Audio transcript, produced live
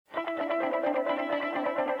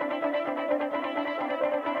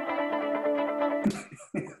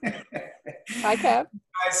Hi, Kev.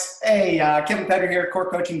 Guys, hey, Kevin Petter here, Core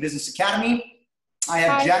Coaching Business Academy. I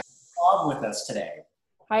have Hi. Jack Bob with us today.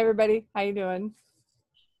 Hi, everybody. How you doing?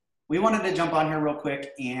 We wanted to jump on here real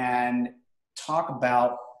quick and talk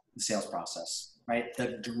about the sales process, right?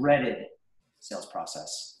 The dreaded sales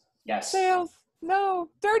process. Yes. Sales. No,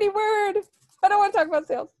 dirty word. I don't want to talk about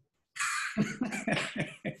sales.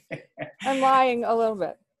 I'm lying a little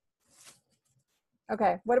bit.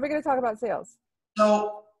 Okay, what are we going to talk about sales?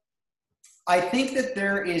 So I think that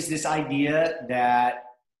there is this idea that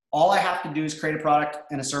all I have to do is create a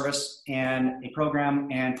product and a service and a program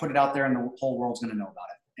and put it out there and the whole world's going to know about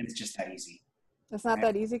it. And it's just that easy. It's not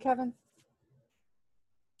that easy, Kevin.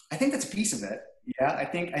 I think that's a piece of it. Yeah, I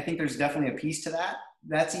think there's definitely a piece to that.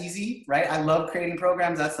 That's easy, right? I love creating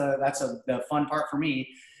programs. That's the fun part for me.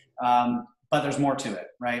 But there's more to it,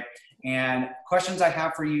 right? And questions I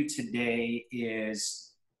have for you today is,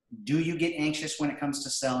 do you get anxious when it comes to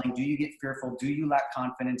selling? Do you get fearful? Do you lack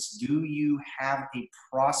confidence? Do you have a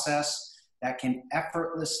process that can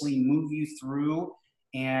effortlessly move you through?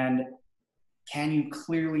 And can you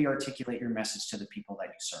clearly articulate your message to the people that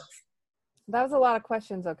you serve? That was a lot of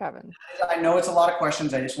questions, though, Kevin. I know it's a lot of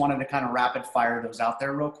questions. I just wanted to kind of rapid fire those out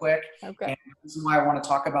there real quick. Okay. And the reason why I want to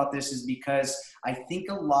talk about this is because I think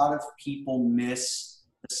a lot of people miss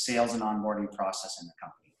the sales and onboarding process in the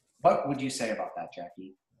company. What would you say about that,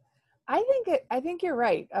 Jackie? I think you're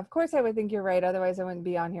right. Of course, I would think you're right. Otherwise, I wouldn't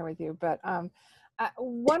be on here with you. But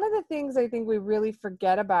one of the things I think we really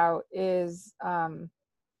forget about is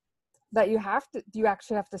that you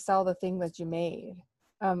actually have to sell the thing that you made.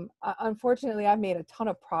 Unfortunately, I've made a ton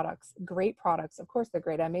of products, great products. Of course, they're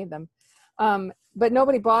great. I made them. But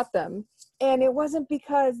nobody bought them. And it wasn't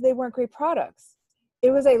because they weren't great products.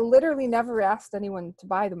 It was I literally never asked anyone to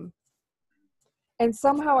buy them. And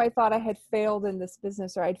somehow I thought I had failed in this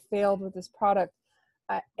business, or I'd failed with this product.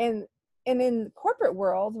 And in the corporate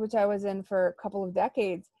world, which I was in for a couple of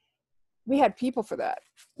decades, we had people for that.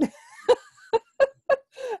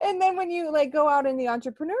 And then when you go out in the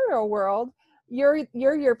entrepreneurial world, you're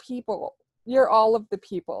your people. You're all of the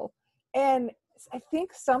people. And I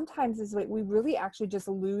think sometimes is like we really actually just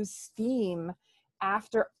lose steam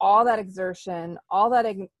after all that exertion, all that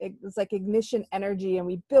it's like ignition energy, and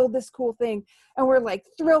we build this cool thing and we're like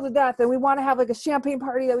thrilled to death and we want to have like a champagne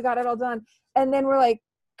party that we got it all done. And then we're like,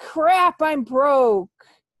 crap, I'm broke.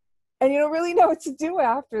 And you don't really know what to do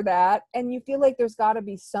after that. And you feel like there's got to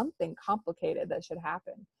be something complicated that should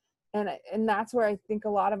happen. And that's where I think a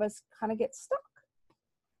lot of us kind of get stuck.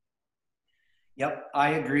 Yep,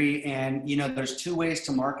 I agree. And, there's two ways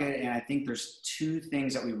to market. And I think there's two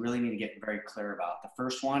things that we really need to get very clear about. The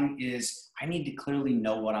first one is I need to clearly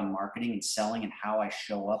know what I'm marketing and selling and how I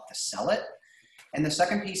show up to sell it. And the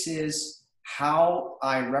second piece is how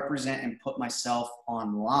I represent and put myself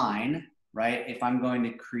online, right? If I'm going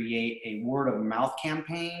to create a word of mouth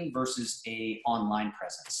campaign versus a online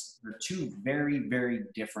presence. They're two very, very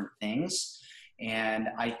different things. And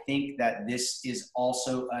I think that this is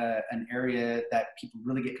also an area that people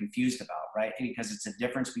really get confused about, right? Because it's a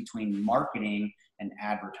difference between marketing and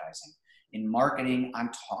advertising. In marketing, I'm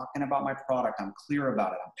talking about my product. I'm clear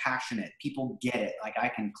about it. I'm passionate. People get it. Like I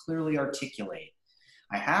can clearly articulate.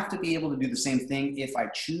 I have to be able to do the same thing if I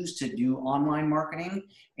choose to do online marketing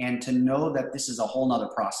and to know that this is a whole nother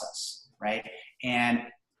process, right? And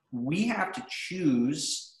we have to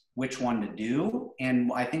choose which one to do.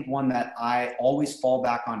 And I think one that I always fall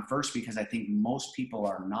back on first, because I think most people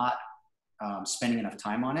are not spending enough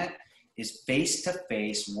time on it, is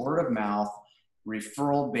face-to-face, word of mouth,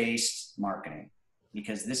 referral-based marketing.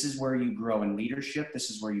 Because this is where you grow in leadership. This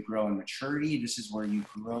is where you grow in maturity. This is where you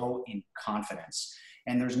grow in confidence.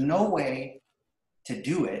 And there's no way to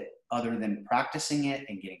do it other than practicing it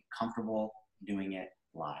and getting comfortable doing it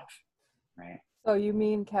live, right? So you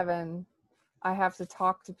mean, Kevin, I have to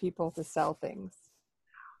talk to people to sell things.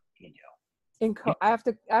 You do. I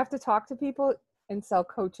have to talk to people and sell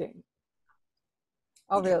coaching.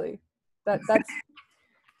 Oh, really? That's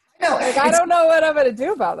No, like I don't know what I'm going to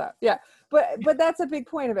do about that. Yeah, but that's a big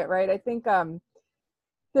point of it, right? I think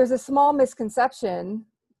there's a small misconception,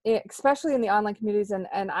 especially in the online communities,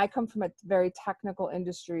 and I come from a very technical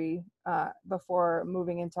industry before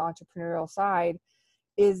moving into entrepreneurial side.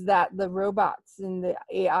 Is that the robots and the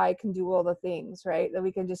AI can do all the things, right? That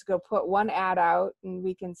we can just go put one ad out and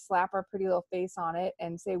we can slap our pretty little face on it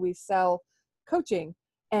and say we sell coaching,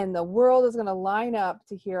 and the world is going to line up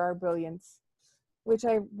to hear our brilliance, which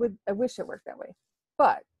I wish it worked that way.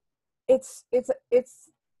 But it's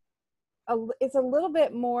a little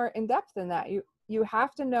bit more in depth than that. You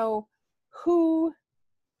have to know who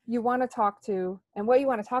you want to talk to and what you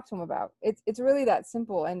want to talk to them about. It's really that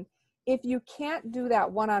simple. And if you can't do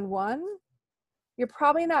that one-on-one, you're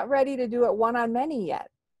probably not ready to do it one-on-many yet,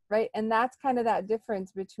 right? And that's kind of that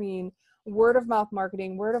difference between word of mouth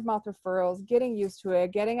marketing, word of mouth referrals, getting used to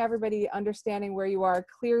it, getting everybody understanding where you are,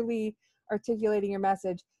 clearly articulating your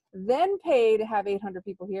message, then pay to have 800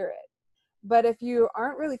 people hear it. But if you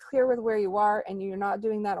aren't really clear with where you are and you're not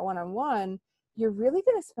doing that one-on-one, you're really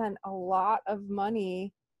going to spend a lot of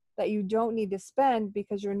money that you don't need to spend,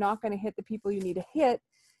 because you're not going to hit the people you need to hit,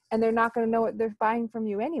 and they're not going to know what they're buying from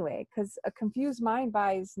you anyway, because a confused mind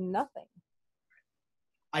buys nothing.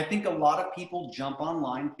 I think a lot of people jump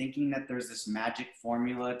online thinking that there's this magic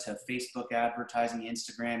formula to Facebook advertising,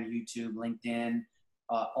 Instagram, YouTube, LinkedIn,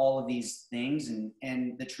 all of these things.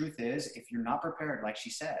 And the truth is, if you're not prepared, like she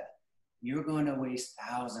said, you're going to waste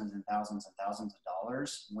thousands and thousands and thousands of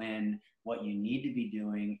dollars, when what you need to be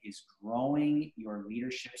doing is growing your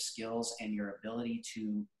leadership skills and your ability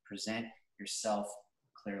to present yourself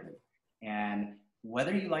clearly. And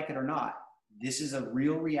whether you like it or not, this is a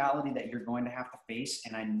real reality that you're going to have to face.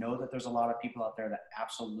 And I know that there's a lot of people out there that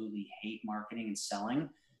absolutely hate marketing and selling.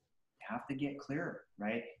 You have to get clearer,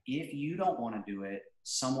 right? If you don't want to do it,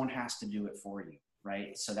 someone has to do it for you,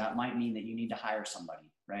 right? So that might mean that you need to hire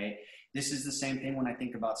somebody, right? This is the same thing when I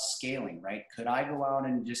think about scaling, right? Could I go out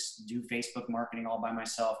and just do Facebook marketing all by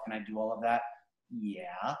myself? Can I do all of that?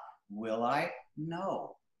 Yeah. Will I?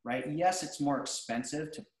 No, right? Yes, it's more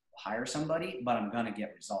expensive to hire somebody, but I'm going to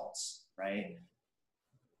get results, right?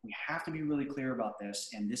 We have to be really clear about this.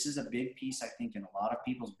 And this is a big piece, I think, in a lot of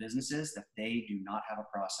people's businesses, that they do not have a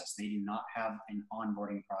process. They do not have an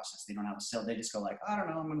onboarding process. They don't have a sale. They just go like, I don't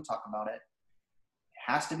know, I'm going to talk about it.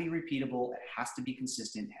 It has to be repeatable. It has to be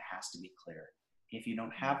consistent. It has to be clear. If you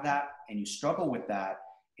don't have that and you struggle with that,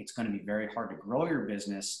 it's going to be very hard to grow your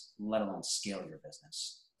business, let alone scale your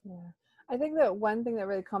business. Yeah. I think that one thing that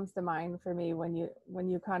really comes to mind for me when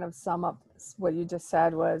you kind of sum up what you just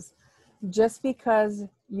said was, just because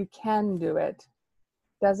you can do it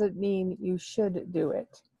doesn't mean you should do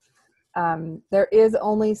it. There is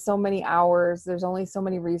only so many hours. There's only so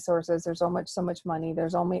many resources. There's so much money.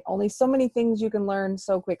 There's only so many things you can learn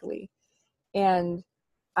so quickly. And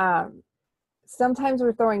sometimes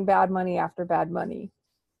we're throwing bad money after bad money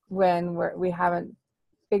when we haven't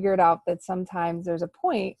figured out that sometimes there's a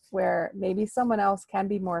point where maybe someone else can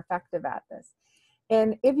be more effective at this.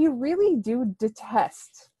 And if you really do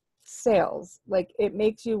detest sales, like it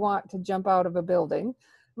makes you want to jump out of a building,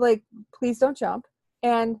 like please don't jump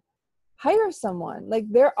and hire someone. Like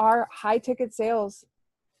there are high ticket sales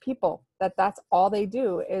people that's all they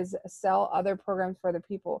do is sell other programs for other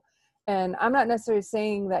people. And I'm not necessarily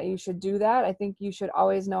saying that you should do that. I think you should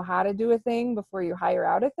always know how to do a thing before you hire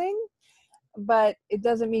out a thing, but it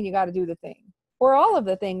doesn't mean you got to do the thing or all of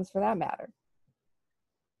the things for that matter.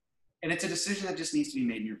 And it's a decision that just needs to be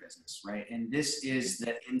made in your business, right? And this is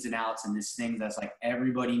the ins and outs and this thing that's like,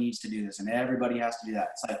 everybody needs to do this and everybody has to do that.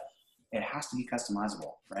 It's like, it has to be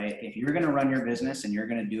customizable, right? If you're going to run your business and you're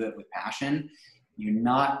going to do it with passion, you're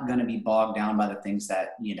not going to be bogged down by the things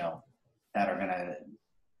that, that are going to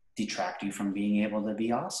detract you from being able to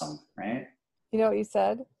be awesome, right? You know what you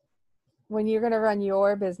said? When you're going to run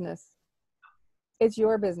your business, it's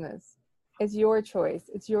your business. It's your choice.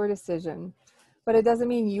 It's your decision. But it doesn't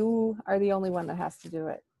mean you are the only one that has to do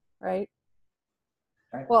it, right?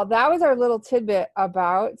 Right. Well, that was our little tidbit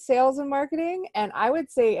about sales and marketing. And I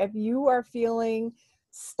would say if you are feeling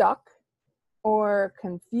stuck or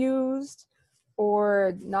confused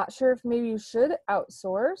or not sure if maybe you should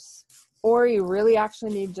outsource or you really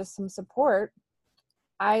actually need just some support,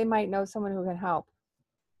 I might know someone who can help.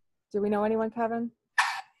 Do we know anyone, Kevin?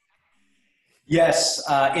 Yes.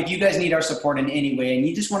 If you guys need our support in any way and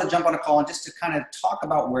you just want to jump on a call and just to kind of talk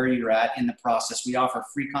about where you're at in the process, we offer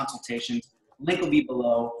free consultations. Link will be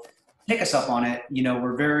below. Pick us up on it.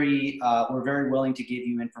 We're very willing to give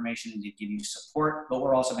you information and to give you support, but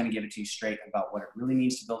we're also going to give it to you straight about what it really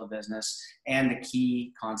means to build a business and the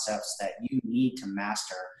key concepts that you need to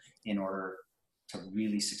master in order to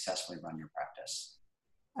really successfully run your practice.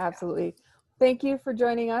 Absolutely. Thank you for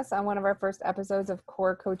joining us on one of our first episodes of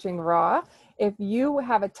Core Coaching Raw. If you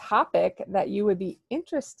have a topic that you would be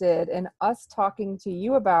interested in us talking to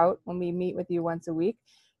you about when we meet with you once a week,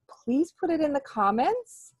 please put it in the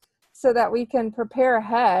comments so that we can prepare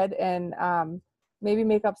ahead and maybe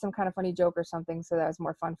make up some kind of funny joke or something so that it's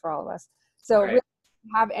more fun for all of us. So Right. Really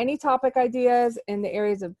have any topic ideas in the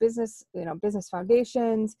areas of business, business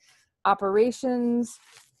foundations, operations,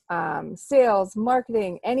 sales,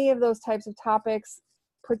 marketing, any of those types of topics,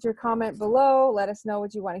 put your comment below. Let us know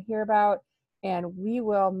what you want to hear about. and we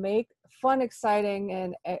will make fun, exciting,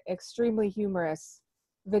 and extremely humorous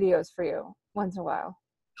videos for you once in a while.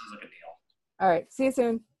 Sounds like a deal. All right. See you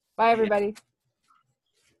soon. Bye, everybody.